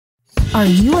Are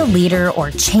you a leader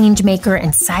or change maker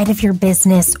inside of your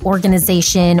business,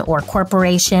 organization, or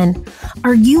corporation?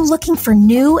 Are you looking for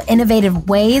new, innovative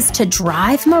ways to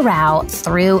drive morale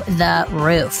through the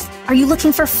roof? Are you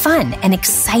looking for fun and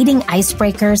exciting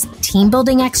icebreakers, team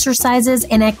building exercises,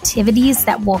 and activities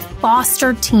that will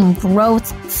foster team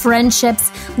growth,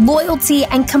 friendships, loyalty,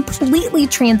 and completely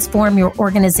transform your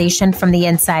organization from the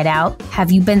inside out?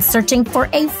 Have you been searching for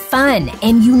a fun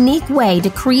and unique way to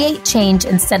create change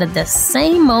instead of the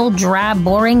same old dry,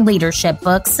 boring leadership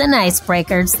books and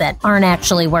icebreakers that aren't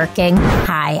actually working?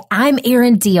 Hi, I'm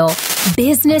Erin Diehl,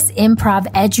 business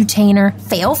improv edutainer,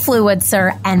 fail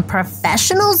fluencer, and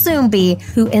professional Zombie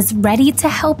who is ready to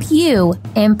help you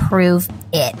improve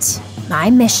it. My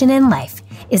mission in life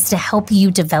is to help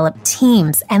you develop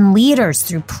teams and leaders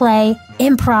through play,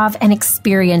 improv, and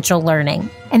experiential learning.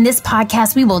 In this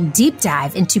podcast, we will deep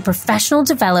dive into professional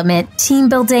development, team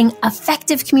building,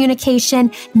 effective communication,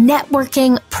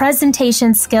 networking,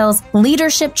 presentation skills,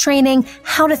 leadership training,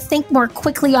 how to think more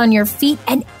quickly on your feet,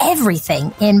 and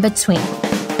everything in between.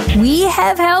 We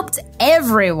have helped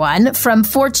everyone from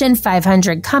Fortune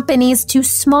 500 companies to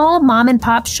small mom and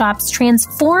pop shops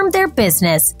transform their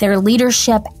business, their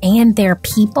leadership, and their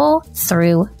people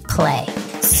through play.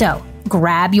 So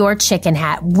grab your chicken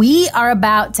hat. We are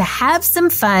about to have some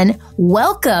fun.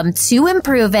 Welcome to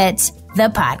Improve It, the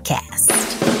podcast.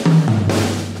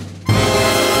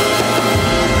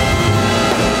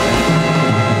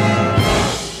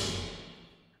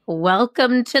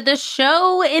 Welcome to the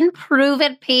show, Improve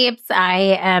It, peeps.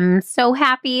 I am so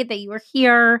happy that you are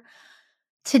here.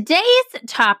 Today's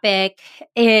topic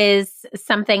is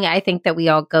something I think that we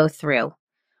all go through.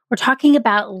 We're talking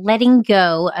about letting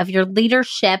go of your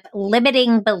leadership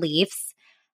limiting beliefs.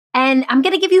 And I'm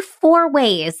going to give you 4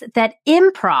 ways that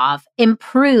improv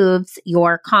improves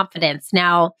your confidence.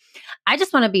 Now, I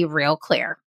just want to be real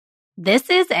clear. This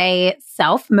is a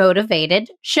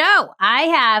self-motivated show. I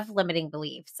have limiting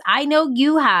beliefs. I know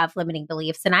you have limiting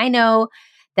beliefs. And I know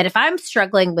that if I'm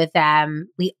struggling with them,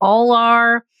 we all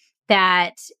are,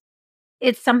 that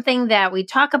it's something that we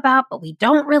talk about, but we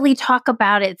don't really talk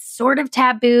about it. It's sort of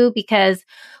taboo because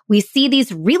we see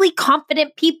these really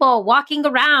confident people walking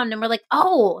around and we're like,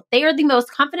 oh, they are the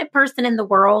most confident person in the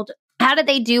world. How do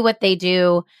they do what they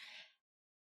do?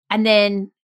 And then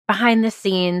behind the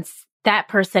scenes, that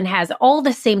person has all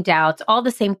the same doubts, all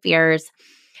the same fears,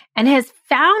 and has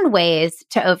found ways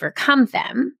to overcome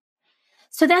them.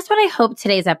 So that's what I hope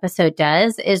today's episode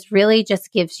does, is really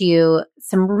just gives you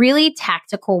some really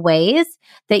tactical ways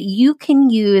that you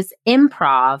can use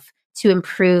improv to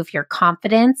improve your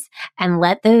confidence and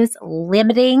let those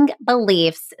limiting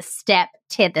beliefs step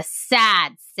to the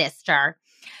side, sister.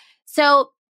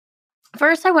 So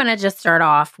first, I want to just start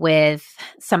off with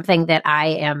something that I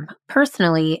am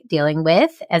personally dealing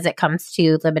with as it comes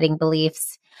to limiting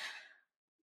beliefs.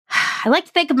 I like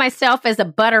to think of myself as a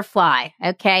butterfly,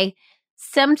 okay?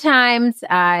 Sometimes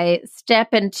I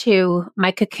step into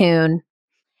my cocoon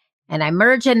and I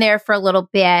merge in there for a little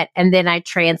bit and then I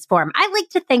transform. I like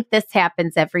to think this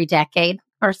happens every decade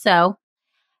or so.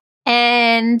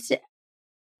 And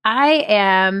I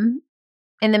am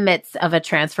in the midst of a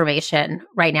transformation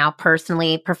right now,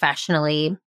 personally,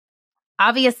 professionally.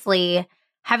 Obviously,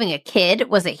 having a kid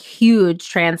was a huge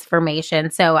transformation.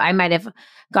 So I might have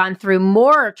gone through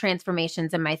more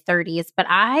transformations in my 30s, but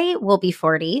I will be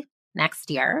 40 next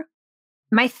year.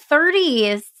 My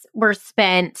 30s were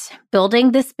spent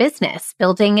building this business,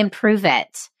 building Improve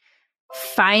It,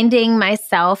 finding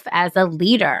myself as a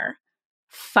leader,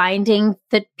 finding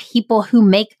the people who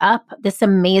make up this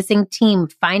amazing team,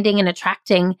 finding and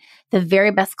attracting the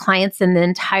very best clients in the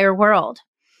entire world.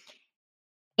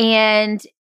 And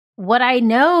what I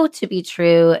know to be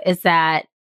true is that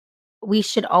we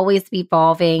should always be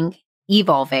evolving,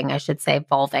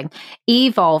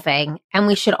 and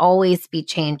we should always be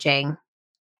changing.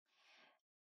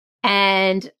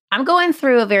 And I'm going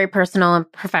through a very personal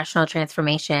and professional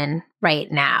transformation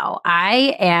right now.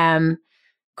 I am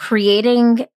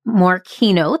creating more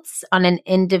keynotes on an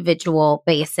individual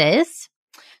basis.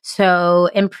 So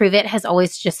Improve It has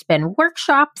always just been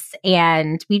workshops,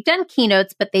 and we've done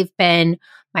keynotes, but they've been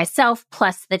myself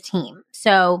plus the team.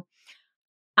 So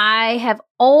I have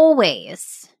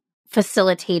always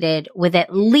facilitated with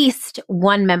at least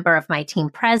one member of my team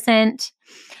present.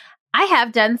 I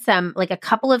have done a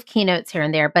couple of keynotes here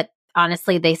and there, but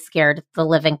honestly, they scared the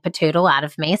living potato out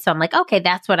of me. So I'm like, okay,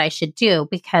 that's what I should do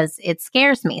because it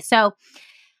scares me. So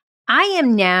I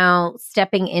am now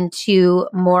stepping into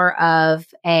more of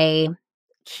a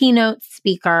keynote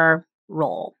speaker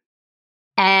role.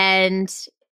 And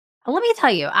Let me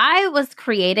tell you, I was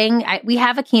creating, we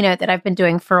have a keynote that I've been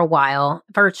doing for a while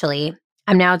virtually.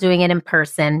 I'm now doing it in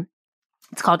person.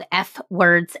 It's called F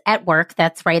Words at Work.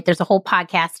 That's right. There's a whole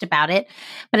podcast about it,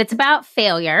 but it's about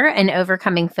failure and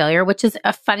overcoming failure, which is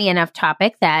a funny enough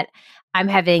topic that I'm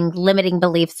having limiting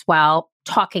beliefs while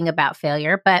talking about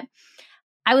failure. But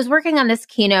I was working on this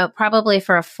keynote probably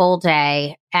for a full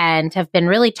day and have been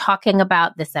really talking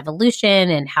about this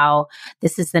evolution and how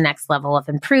this is the next level of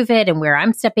Improve It and where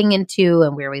I'm stepping into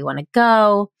and where we want to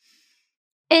go.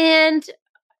 And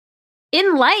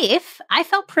in life, I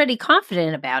felt pretty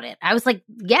confident about it. I was like,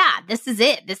 yeah, this is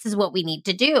it. This is what we need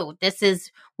to do. This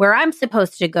is where I'm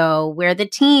supposed to go, where the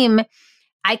team,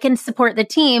 I can support the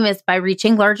team is by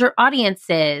reaching larger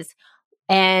audiences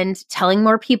and telling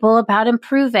more people about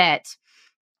Improve It.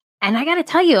 And I got to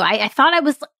tell you, I thought I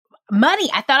was money.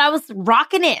 I thought I was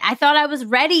rocking it. I thought I was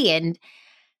ready. And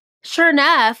sure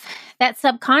enough, that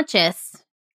subconscious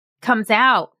comes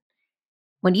out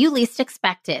when you least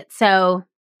expect it. So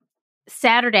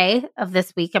Saturday of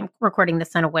this week, I'm recording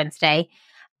this on a Wednesday,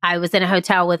 I was in a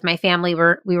hotel with my family.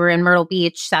 We were in Myrtle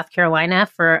Beach, South Carolina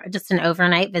for just an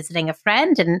overnight visiting a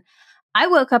friend. And I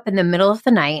woke up in the middle of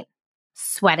the night,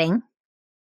 sweating,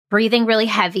 breathing really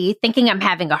heavy, thinking I'm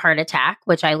having a heart attack,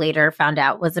 which I later found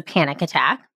out was a panic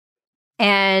attack.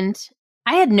 And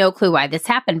I had no clue why this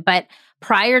happened. But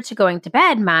prior to going to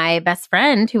bed, my best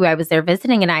friend who I was there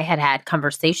visiting and I had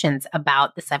conversations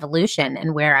about this evolution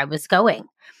and where I was going.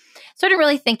 So I didn't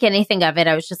really think anything of it.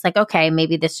 I was just like, okay,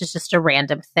 maybe this is just a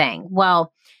random thing.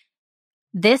 Well,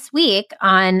 this week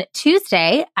on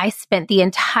Tuesday, I spent the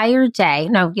entire day,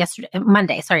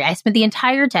 Monday, I spent the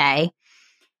entire day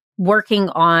working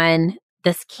on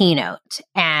this keynote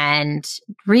and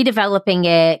redeveloping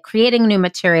it, creating new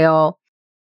material.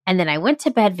 And then I went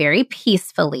to bed very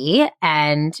peacefully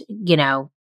and,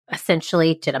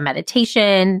 essentially did a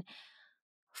meditation,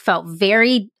 felt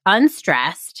very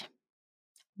unstressed,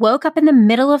 woke up in the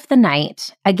middle of the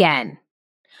night again,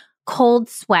 cold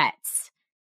sweats,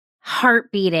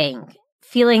 heart beating,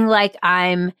 feeling like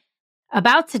I'm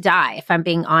about to die, if I'm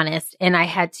being honest. And I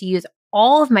had to use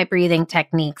all of my breathing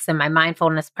techniques and my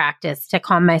mindfulness practice to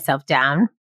calm myself down.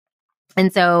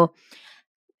 And so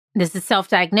this is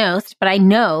self-diagnosed, but I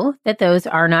know that those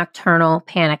are nocturnal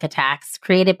panic attacks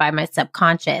created by my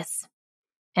subconscious.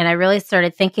 And I really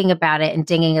started thinking about it and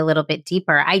digging a little bit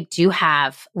deeper. I do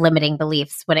have limiting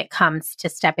beliefs when it comes to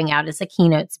stepping out as a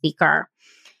keynote speaker.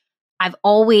 I've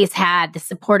always had the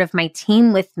support of my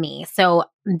team with me. So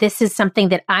this is something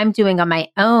that I'm doing on my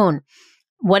own.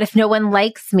 What if no one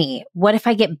likes me? What if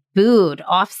I get booed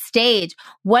off stage?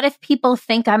 What if people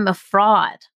think I'm a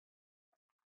fraud?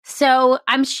 So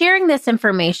I'm sharing this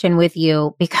information with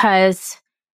you because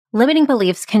limiting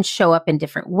beliefs can show up in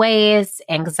different ways,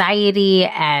 anxiety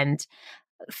and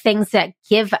things that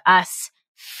give us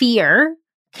fear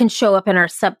can show up in our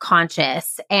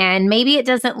subconscious. And maybe it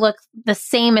doesn't look the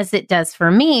same as it does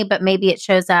for me, but maybe it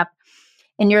shows up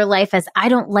in your life as I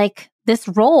don't like this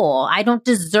role. I don't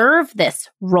deserve this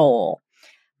role.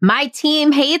 My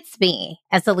team hates me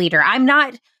as a leader. I'm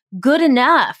not good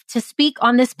enough to speak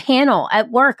on this panel at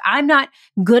work. I'm not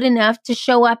good enough to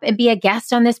show up and be a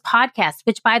guest on this podcast,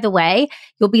 which, by the way,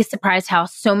 you'll be surprised how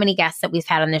so many guests that we've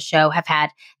had on this show have had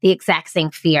the exact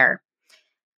same fear.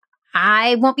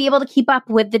 I won't be able to keep up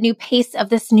with the new pace of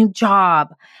this new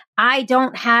job. I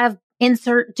don't have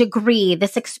insert degree,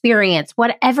 this experience,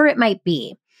 whatever it might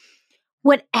be.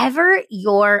 Whatever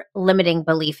your limiting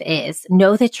belief is,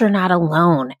 know that you're not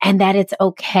alone and that it's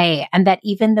okay. And that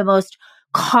even the most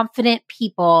confident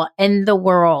people in the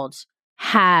world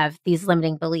have these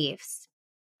limiting beliefs.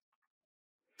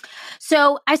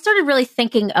 So I started really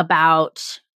thinking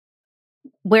about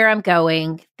where I'm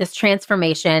going, this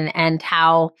transformation, and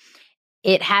how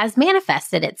it has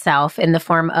manifested itself in the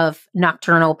form of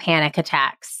nocturnal panic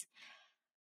attacks.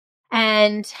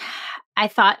 And I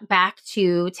thought back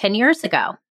to 10 years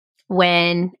ago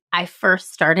when I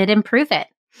first started Improve It,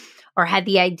 or had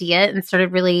the idea and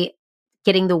started really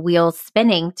getting the wheels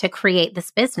spinning to create this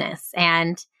business.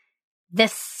 And the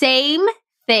same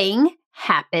thing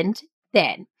happened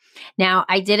then. Now,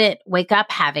 I didn't wake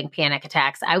up having panic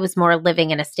attacks. I was more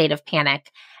living in a state of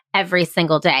panic every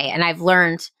single day. And I've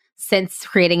learned since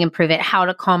creating Improve It how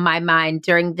to calm my mind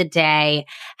during the day,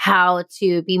 how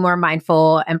to be more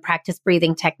mindful and practice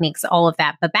breathing techniques, all of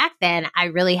that. But back then, I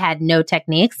really had no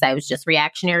techniques. I was just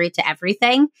reactionary to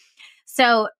everything.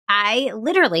 So I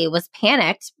literally was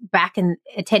panicked back in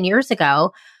 10 years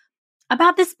ago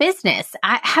about this business.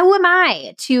 How am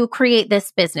I to create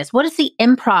this business? What is the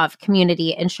improv community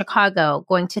in Chicago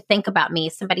going to think about me?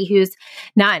 Somebody who's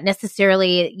not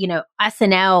necessarily,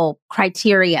 SNL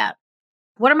criteria.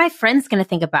 What are my friends going to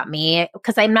think about me?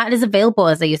 Because I'm not as available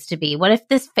as I used to be. What if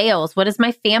this fails? What is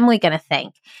my family going to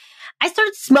think? I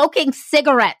started smoking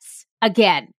cigarettes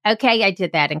again. Okay, I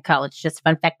did that in college, just a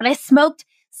fun fact. But I smoked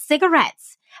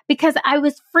cigarettes because I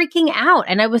was freaking out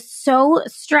and I was so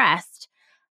stressed.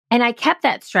 And I kept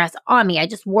that stress on me. I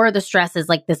just wore the stress as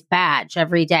like this badge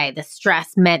every day. The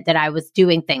stress meant that I was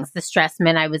doing things. The stress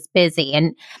meant I was busy.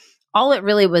 And all it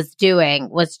really was doing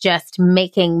was just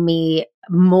making me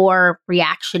more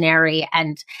reactionary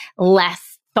and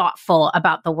less thoughtful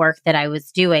about the work that I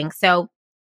was doing. So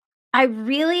I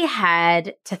really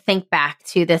had to think back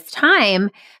to this time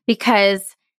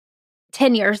because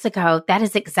 10 years ago, that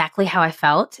is exactly how I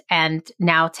felt. And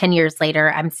now 10 years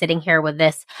later, I'm sitting here with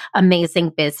this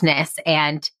amazing business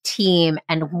and team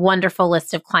and wonderful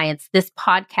list of clients, this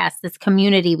podcast, this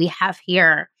community we have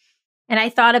here. And I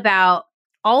thought about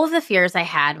all of the fears I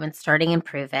had when starting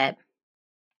Improve It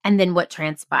and then what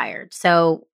transpired.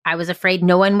 So I was afraid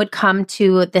no one would come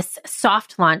to this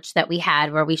soft launch that we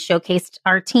had where we showcased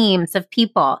our teams of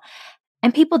people.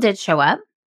 And people did show up.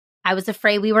 I was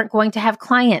afraid we weren't going to have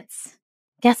clients.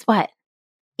 Guess what?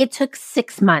 It took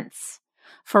 6 months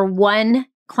for one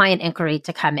client inquiry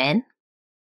to come in.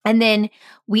 And then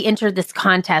we entered this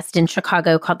contest in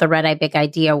Chicago called the Red Eye Big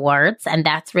Idea Awards. And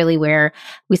that's really where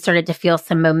we started to feel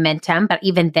some momentum. But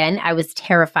even then, I was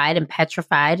terrified and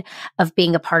petrified of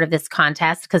being a part of this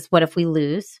contest because what if we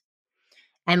lose?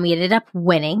 And we ended up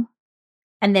winning.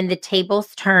 And then the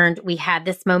tables turned. We had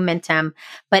this momentum.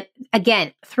 But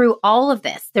again, through all of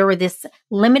this, there were this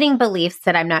limiting beliefs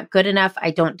that I'm not good enough.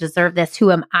 I don't deserve this.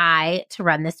 Who am I to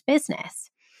run this business?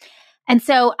 And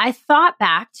so I thought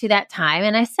back to that time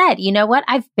and I said, you know what?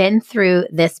 I've been through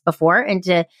this before. And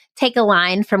to take a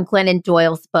line from Glennon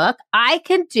Doyle's book, I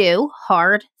can do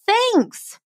hard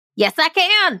things. Yes, I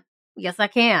can. Yes, I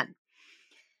can.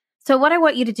 So what I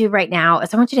want you to do right now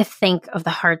is I want you to think of the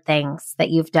hard things that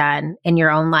you've done in your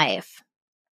own life.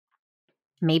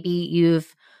 Maybe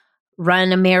you've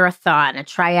run a marathon, a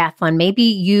triathlon. Maybe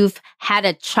you've had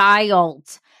a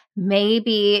child.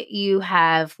 Maybe you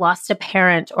have lost a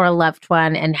parent or a loved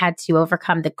one and had to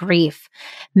overcome the grief.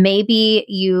 Maybe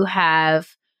you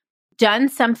have done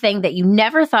something that you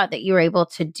never thought that you were able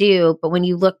to do. But when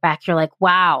you look back, you're like,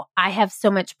 wow, I have so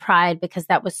much pride because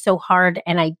that was so hard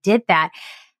and I did that.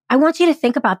 I want you to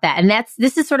think about that. And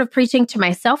this is sort of preaching to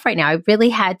myself right now. I really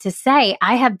had to say,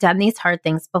 I have done these hard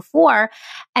things before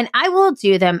and I will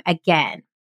do them again.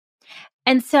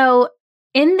 And so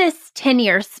in this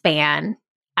 10-year span,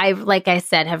 like I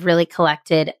said, have really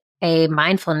collected a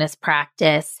mindfulness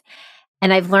practice.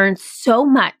 And I've learned so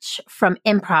much from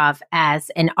improv as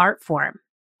an art form.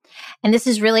 And this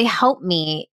has really helped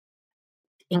me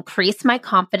increase my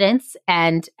confidence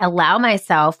and allow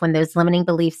myself, when those limiting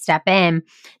beliefs step in,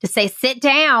 to say, sit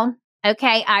down.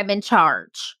 Okay, I'm in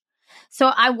charge.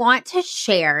 So I want to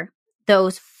share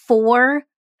those 4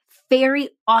 very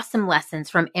awesome lessons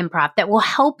from improv that will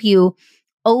help you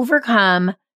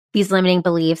overcome these limiting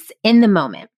beliefs in the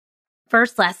moment.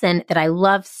 First lesson that I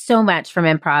love so much from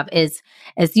improv is,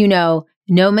 as you know,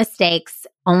 no mistakes,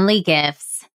 only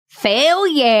gifts. Fail,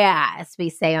 yeah, as we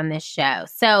say on this show.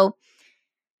 So,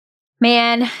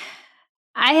 man,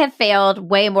 I have failed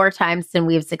way more times than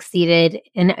we've succeeded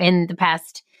in the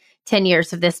past 10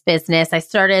 years of this business. I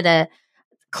started a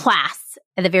class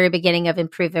at the very beginning of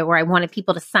Improve It where I wanted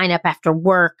people to sign up after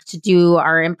work to do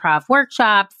our improv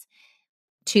workshops.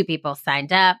 2 people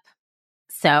signed up.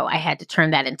 So I had to turn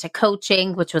that into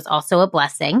coaching, which was also a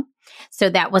blessing.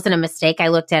 So that wasn't a mistake. I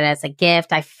looked at it as a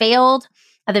gift. I failed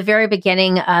at the very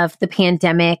beginning of the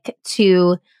pandemic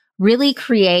to really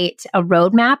create a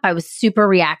roadmap. I was super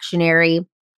reactionary.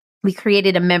 We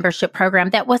created a membership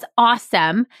program that was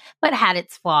awesome, but had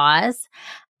its flaws.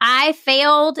 I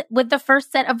failed with the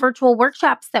first set of virtual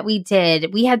workshops that we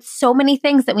did. We had so many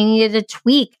things that we needed to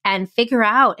tweak and figure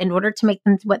out in order to make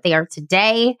them what they are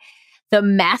today. The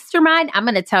mastermind, I'm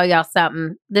going to tell y'all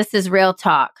something. This is real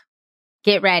talk.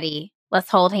 Get ready.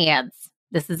 Let's hold hands.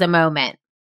 This is a moment.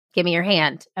 Give me your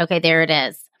hand. Okay, there it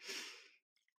is.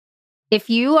 If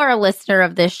you are a listener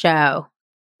of this show,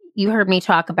 you heard me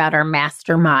talk about our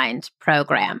mastermind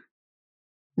program.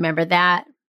 Remember that?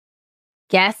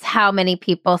 Guess how many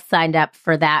people signed up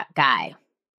for that guy?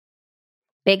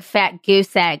 Big fat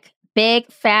goose egg.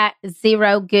 Big fat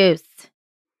 0 goose.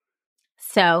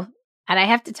 So, and I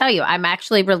have to tell you, I'm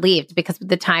actually relieved because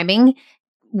the timing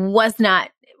was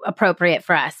not appropriate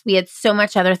for us. We had so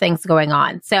much other things going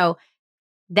on. So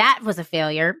That was a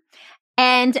failure.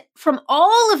 And from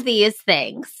all of these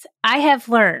things, I have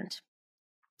learned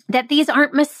that these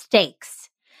aren't mistakes,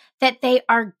 that they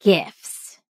are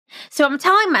gifts. So I'm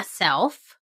telling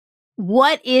myself,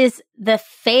 what is the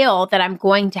fail that I'm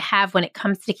going to have when it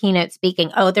comes to keynote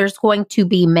speaking? Oh, there's going to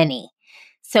be many.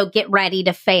 So get ready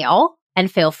to fail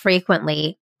and fail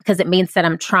frequently because it means that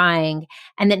I'm trying,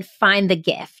 and then find the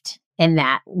gift in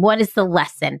that. What is the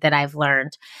lesson that I've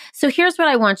learned? So here's what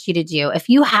I want you to do. If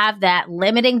you have that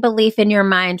limiting belief in your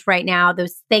mind right now,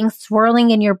 those things swirling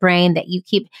in your brain that you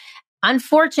keep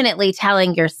unfortunately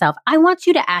telling yourself, I want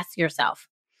you to ask yourself,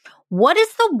 what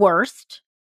is the worst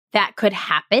that could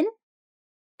happen?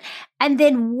 And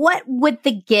then what would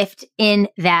the gift in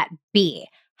that be?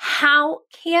 How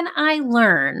can I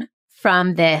learn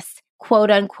from this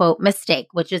quote unquote mistake,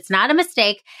 which is not a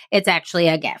mistake, it's actually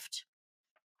a gift.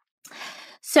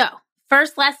 So,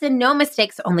 first lesson, no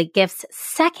mistakes, only gifts.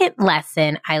 Second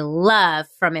lesson I love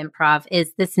from improv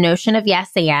is this notion of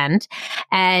yes and.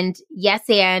 And yes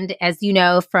and, as you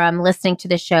know from listening to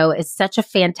the show, is such a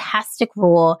fantastic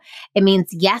rule. It means,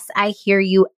 yes, I hear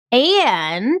you,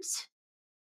 and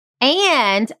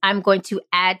I'm going to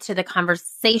add to the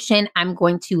conversation. I'm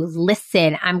going to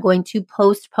listen. I'm going to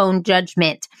postpone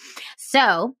judgment.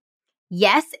 So,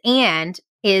 yes and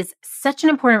is such an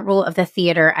important rule of the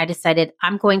theater. I decided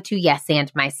I'm going to yes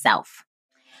and myself.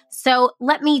 So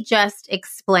let me just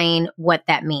explain what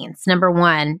that means. Number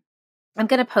one, I'm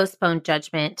going to postpone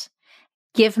judgment,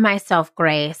 give myself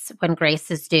grace when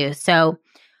grace is due. So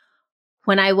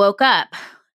when I woke up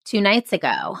 2 nights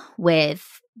ago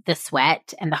with the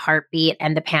sweat and the heartbeat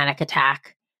and the panic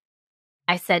attack,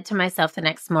 I said to myself the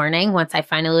next morning, once I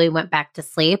finally went back to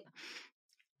sleep,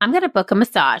 I'm going to book a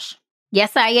massage.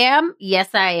 Yes, I am. Yes,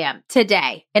 I am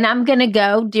today. And I'm going to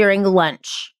go during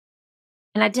lunch.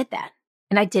 And I did that.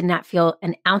 And I did not feel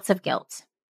an ounce of guilt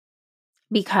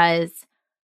because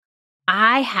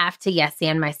I have to yes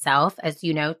and myself, as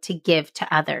you know, to give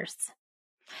to others.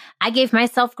 I gave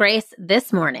myself grace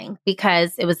this morning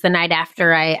because it was the night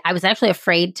after I was actually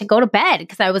afraid to go to bed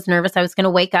because I was nervous I was going to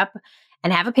wake up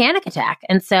and have a panic attack.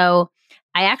 And so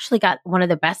I actually got one of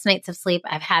the best nights of sleep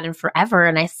I've had in forever,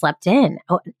 and I slept in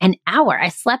an hour. I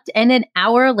slept in an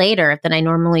hour later than I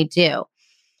normally do.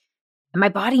 And my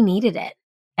body needed it.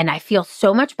 And I feel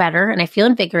so much better, and I feel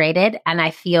invigorated, and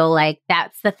I feel like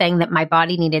that's the thing that my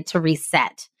body needed to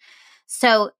reset.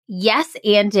 So yes,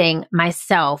 anding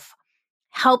myself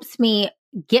helps me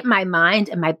get my mind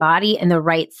and my body in the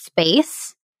right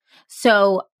space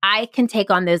so I can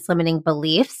take on those limiting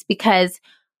beliefs, because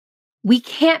we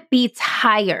can't be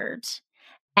tired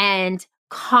and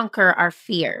conquer our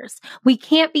fears. We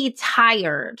can't be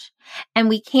tired and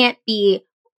we can't be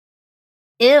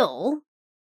ill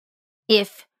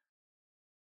if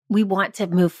we want to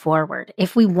move forward,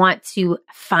 if we want to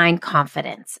find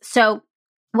confidence. So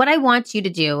what I want you to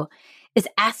do is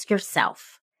ask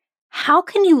yourself, how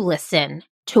can you listen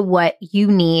to what you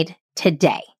need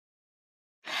today?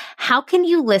 How can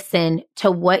you listen to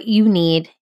what you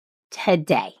need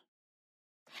today?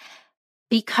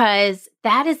 Because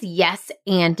that is yes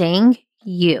anding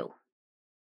you.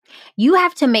 You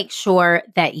have to make sure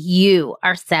that you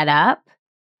are set up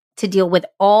to deal with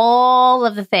all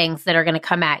of the things that are going to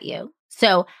come at you.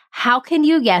 So how can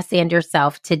you yes and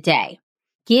yourself today?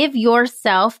 Give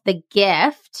yourself the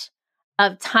gift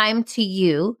of time to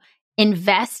you.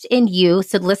 Invest in you.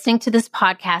 So listening to this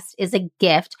podcast is a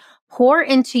gift. Pour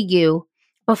into you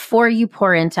before you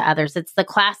pour into others. It's the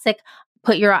classic,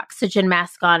 put your oxygen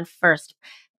mask on first.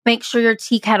 Make sure your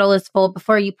tea kettle is full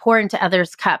before you pour into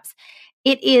others' cups.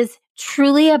 It is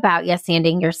truly about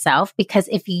yes-anding yourself, because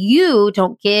if you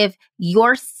don't give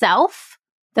yourself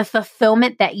the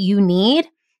fulfillment that you need,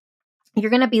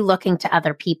 you're going to be looking to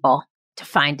other people to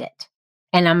find it.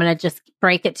 And I'm going to just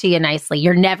break it to you nicely.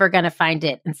 You're never going to find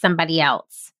it in somebody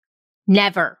else.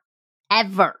 Never,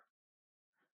 ever.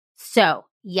 So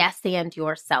yes, and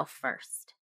yourself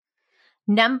first.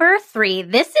 Number 3,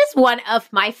 this is one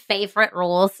of my favorite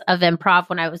rules of improv.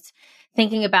 When I was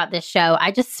thinking about this show,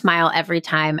 I just smile every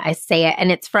time I say it.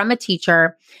 And it's from a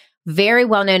teacher, very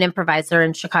well-known improviser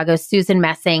in Chicago, Susan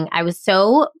Messing. I was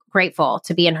so grateful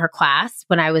to be in her class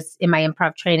when I was in my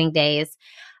improv training days.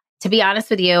 To be honest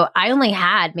with you, I only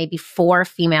had maybe 4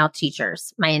 female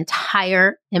teachers my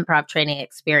entire improv training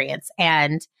experience.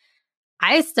 And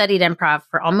I studied improv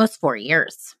for almost 4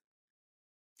 years.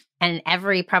 And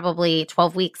every probably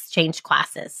 12 weeks changed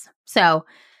classes. So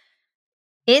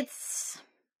it's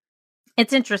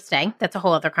interesting. That's a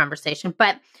whole other conversation.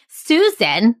 But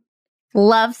Susan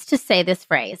loves to say this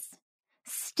phrase,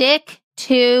 stick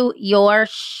to your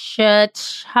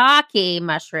shiitake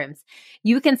mushrooms.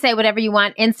 You can say whatever you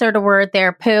want. Insert a word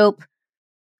there, poop,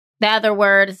 the other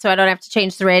word, so I don't have to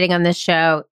change the rating on this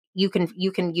show. You can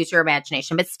use your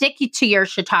imagination, but stick to your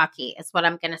shiitake is what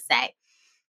I'm going to say.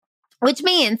 Which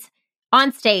means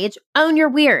on stage, own your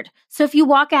weird. So if you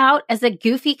walk out as a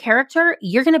goofy character,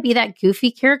 you're going to be that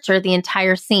goofy character the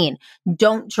entire scene.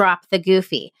 Don't drop the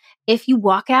goofy. If you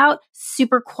walk out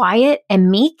super quiet and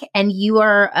meek and you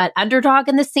are an underdog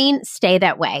in the scene, stay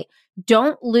that way.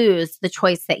 Don't lose the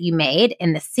choice that you made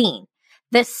in the scene.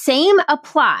 The same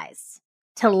applies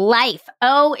to life.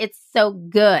 Oh, it's so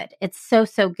good. It's so,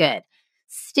 so good.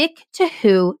 Stick to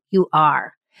who you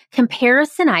are.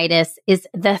 Comparisonitis is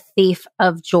the thief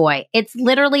of joy. It's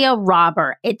literally a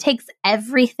robber. It takes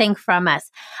everything from us.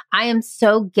 I am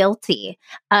so guilty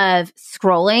of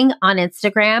scrolling on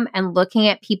Instagram and looking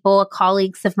at people,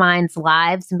 colleagues of mine's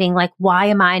lives and being like, why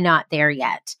am I not there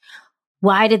yet?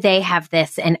 Why do they have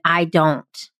this and I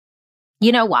don't?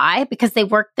 You know why? Because they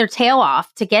worked their tail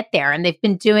off to get there and they've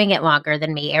been doing it longer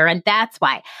than me, Erin. That's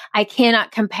why I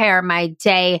cannot compare my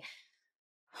day,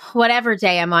 whatever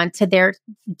day I'm on, to their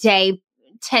day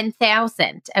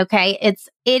 10,000. Okay.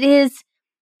 It is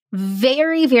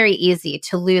very, very easy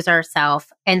to lose ourselves.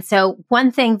 And so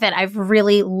one thing that I've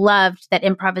really loved that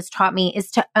improv has taught me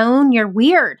is to own your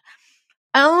weird,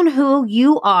 own who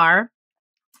you are,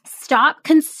 stop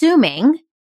consuming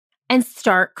and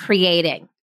start creating.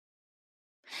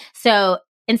 So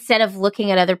instead of looking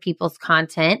at other people's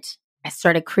content, I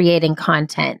started creating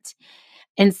content.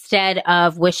 Instead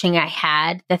of wishing I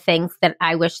had the things that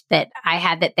I wish that I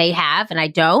had that they have and I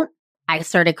don't, I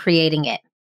started creating it.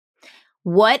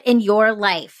 What in your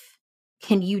life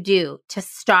can you do to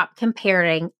stop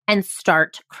comparing and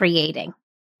start creating?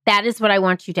 That is what I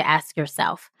want you to ask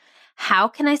yourself. How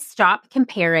can I stop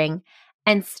comparing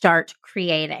and start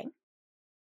creating?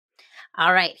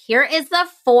 All right, here is the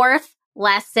fourth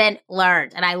lesson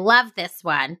learned. And I love this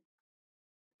one.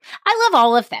 I love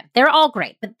all of them. They're all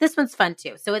great, but this one's fun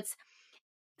too. So it's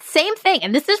same thing.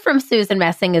 And this is from Susan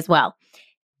Messing as well.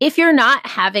 If you're not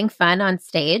having fun on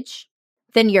stage,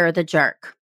 then you're the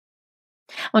jerk.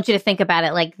 I want you to think about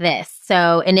it like this.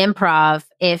 So in improv,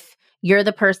 if you're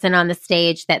the person on the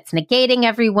stage that's negating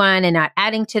everyone and not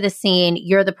adding to the scene,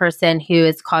 you're the person who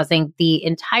is causing the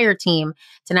entire team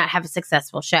to not have a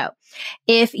successful show.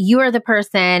 If you are the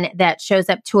person that shows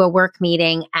up to a work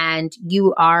meeting and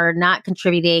you are not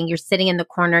contributing, you're sitting in the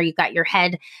corner, you've got your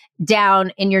head down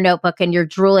in your notebook and you're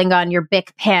drooling on your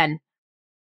Bic pen,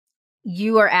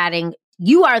 you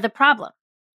are the problem.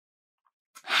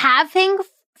 Having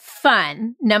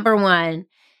fun, number one,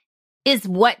 is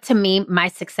what to me my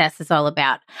success is all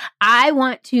about. I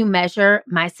want to measure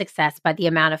my success by the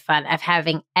amount of fun I'm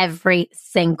having every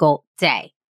single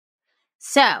day.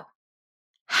 So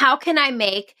how can I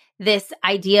make this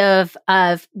idea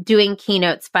of doing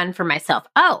keynotes fun for myself?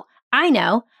 Oh, I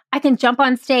know. I can jump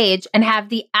on stage and have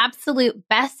the absolute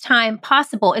best time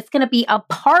possible. It's going to be a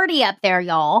party up there,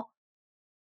 y'all.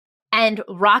 And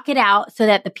rock it out so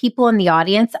that the people in the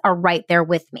audience are right there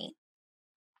with me.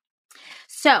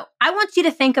 So I want you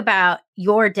to think about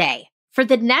your day. For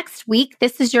the next week,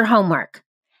 this is your homework.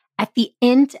 At the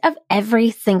end of every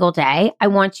single day, I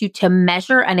want you to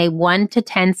measure on a 1 to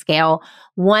 10 scale,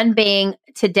 1 being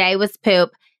today was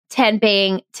poop, 10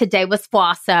 being today was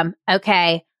flawsome.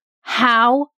 Okay.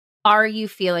 How are you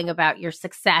feeling about your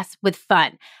success with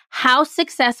fun? How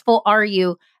successful are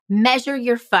you? Measure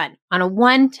your fun on a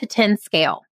 1 to 10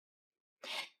 scale.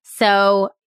 So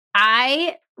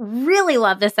I really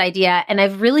love this idea, and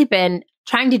I've really been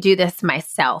trying to do this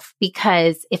myself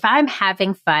because if I'm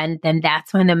having fun, then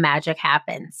that's when the magic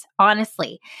happens.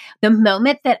 Honestly, the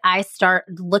moment that I start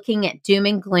looking at doom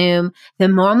and gloom, the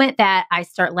moment that I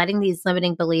start letting these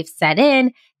limiting beliefs set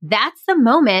in, that's the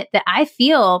moment that I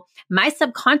feel my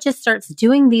subconscious starts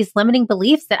doing these limiting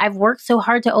beliefs that I've worked so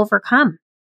hard to overcome.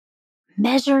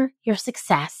 Measure your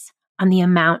success on the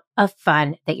amount of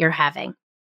fun that you're having.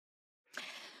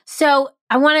 So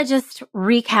I want to just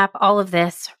recap all of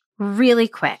this really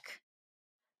quick.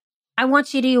 I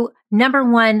want you to, number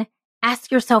one,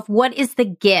 ask yourself, what is the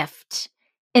gift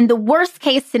in the worst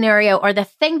case scenario or the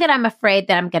thing that I'm afraid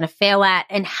that I'm going to fail at,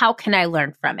 and how can I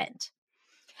learn from it?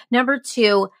 Number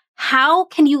two, how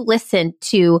can you listen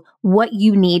to what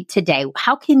you need today?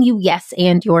 How can you yes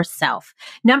and yourself?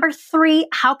 Number three,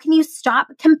 how can you stop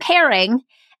comparing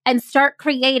and start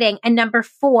creating? And number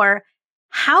four,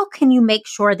 how can you make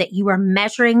sure that you are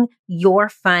measuring your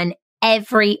fun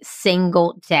every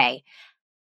single day?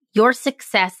 Your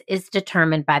success is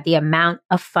determined by the amount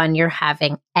of fun you're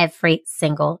having every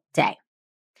single day.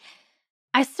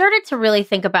 I started to really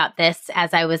think about this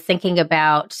as I was thinking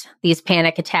about these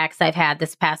panic attacks I've had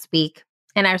this past week.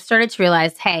 And I started to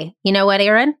realize, hey, you know what,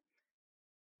 Erin?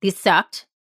 These sucked,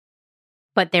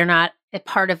 but they're not a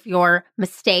part of your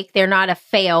mistake. They're not a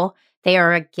fail. They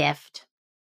are a gift.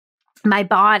 My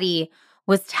body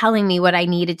was telling me what I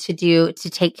needed to do to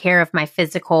take care of my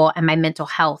physical and my mental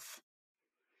health.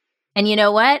 And you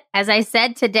know what? As I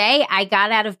said today, I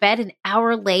got out of bed an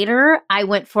hour later. I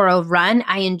went for a run.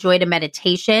 I enjoyed a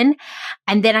meditation.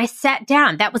 And then I sat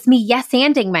down. That was me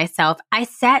yes-anding myself. I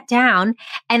sat down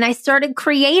and I started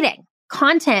creating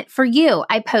content for you.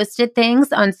 I posted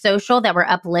things on social that were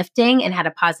uplifting and had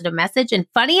a positive message. And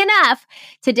funny enough,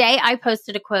 today I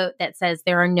posted a quote that says,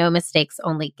 "There are no mistakes,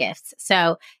 only gifts."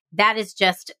 So that is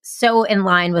just so in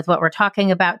line with what we're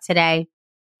talking about today.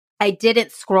 I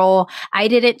didn't scroll. I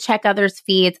didn't check others'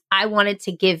 feeds. I wanted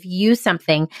to give you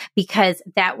something because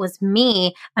that was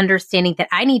me understanding that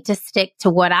I need to stick to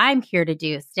what I'm here to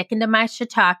do, sticking to my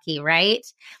shiitake, right?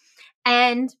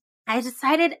 And I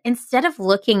decided instead of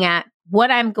looking at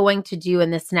what I'm going to do in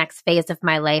this next phase of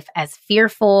my life as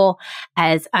fearful,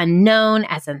 as unknown,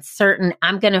 as uncertain,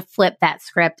 I'm going to flip that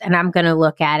script and I'm going to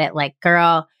look at it like,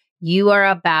 girl, you are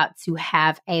about to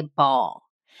have a ball.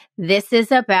 This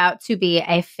is about to be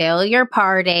a failure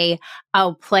party,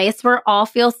 a place where all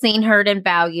feel seen, heard, and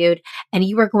valued, and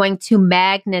you are going to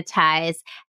magnetize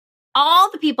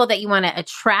all the people that you want to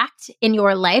attract in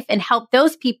your life and help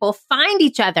those people find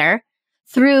each other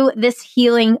through this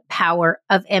healing power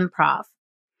of improv.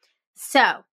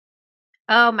 So,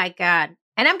 oh my God.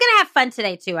 And I'm going to have fun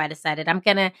today too, I decided.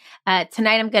 Tonight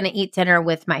I'm going to eat dinner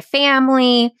with my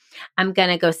family. I'm going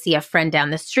to go see a friend down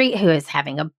the street who is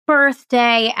having a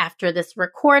birthday. After this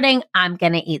recording, I'm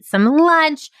going to eat some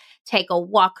lunch, take a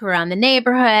walk around the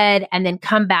neighborhood, and then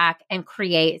come back and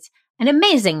create an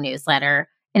amazing newsletter.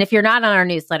 And if you're not on our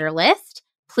newsletter list,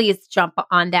 please jump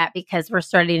on that because we're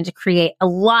starting to create a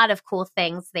lot of cool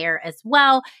things there as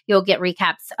well. You'll get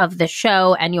recaps of the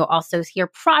show and you'll also hear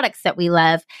products that we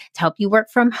love to help you work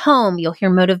from home. You'll hear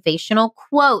motivational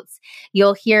quotes.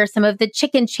 You'll hear some of the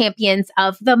chicken champions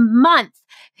of the month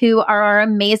who are our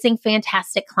amazing,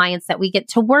 fantastic clients that we get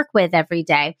to work with every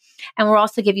day. And we'll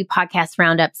also give you podcast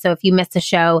roundups. So if you miss a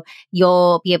show,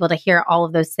 you'll be able to hear all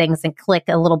of those things and click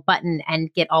a little button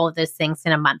and get all of those things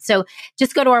in a month. So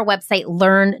just go to our website,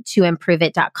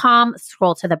 learntoimproveit.com,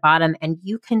 scroll to the bottom, and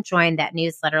you can join that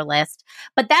newsletter list.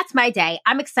 But that's my day.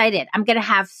 I'm excited. I'm going to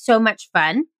have so much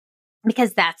fun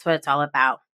because that's what it's all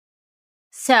about.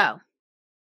 So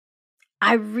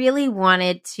I really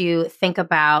wanted to think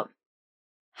about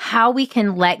how we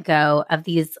can let go of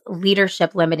these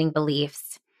leadership limiting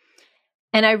beliefs.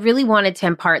 And I really wanted to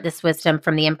impart this wisdom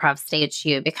from the improv stage to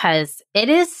you because it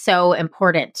is so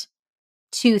important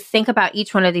to think about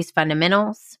each one of these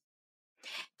fundamentals,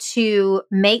 to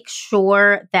make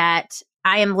sure that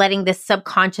I am letting this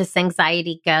subconscious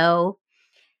anxiety go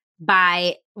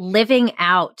by living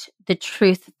out the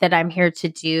truth that I'm here to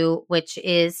do, which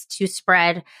is to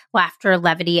spread laughter,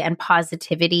 levity, and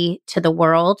positivity to the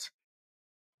world.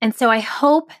 And so I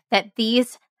hope that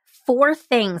these 4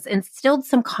 things instilled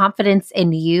some confidence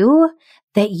in you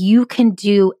that you can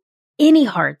do any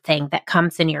hard thing that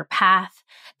comes in your path,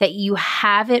 that you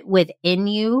have it within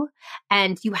you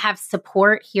and you have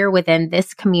support here within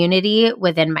this community,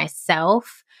 within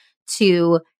myself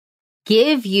to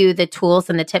give you the tools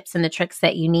and the tips and the tricks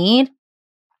that you need.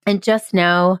 And just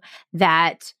know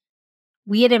that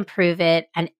we at Improve It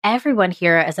and everyone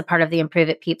here as a part of the Improve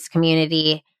It Peeps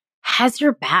community has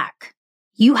your back.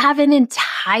 You have an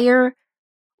entire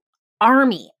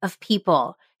army of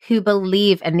people who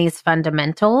believe in these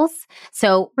fundamentals.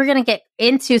 So we're going to get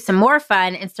into some more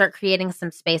fun and start creating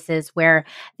some spaces where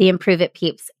the Improve It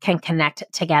Peeps can connect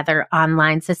together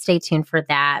online. So stay tuned for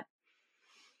that.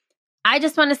 I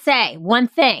just want to say one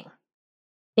thing.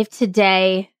 If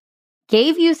today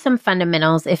gave you some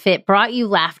fundamentals, if it brought you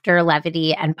laughter,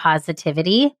 levity, and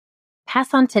positivity,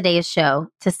 pass on today's show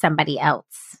to somebody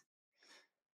else.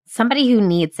 Somebody who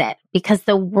needs it, because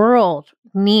the world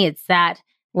needs that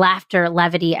laughter,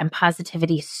 levity, and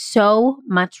positivity so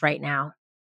much right now.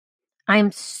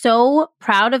 I'm so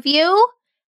proud of you.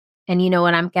 And you know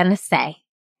what I'm going to say?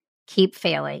 Keep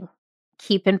failing.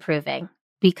 Keep improving.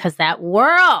 Because that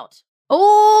world,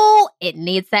 it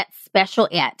needs that special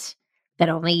it that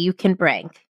only you can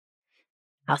bring.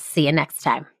 I'll see you next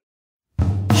time.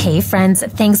 Hey friends,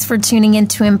 thanks for tuning in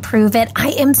to Improve It. I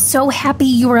am so happy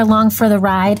you were along for the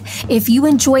ride. If you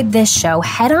enjoyed this show,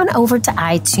 head on over to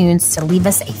iTunes to leave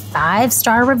us a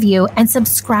 5-star review and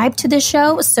subscribe to the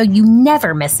show so you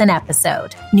never miss an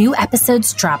episode. New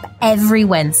episodes drop every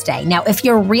Wednesday. Now, if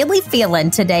you're really feeling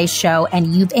today's show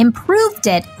and you've improved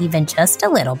it even just a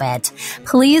little bit,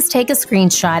 please take a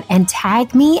screenshot and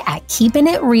tag me at Keeping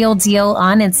It Real Deal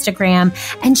on Instagram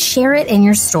and share it in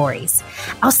your stories.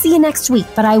 I'll see you next week,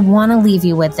 but I want to leave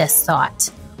you with this thought.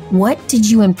 What did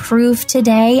you improve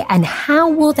today, and how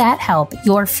will that help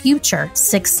your future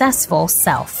successful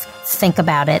self? Think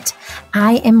about it.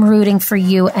 I am rooting for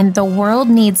you, and the world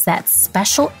needs that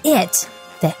special it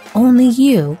that only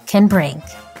you can bring.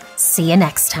 See you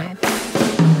next time.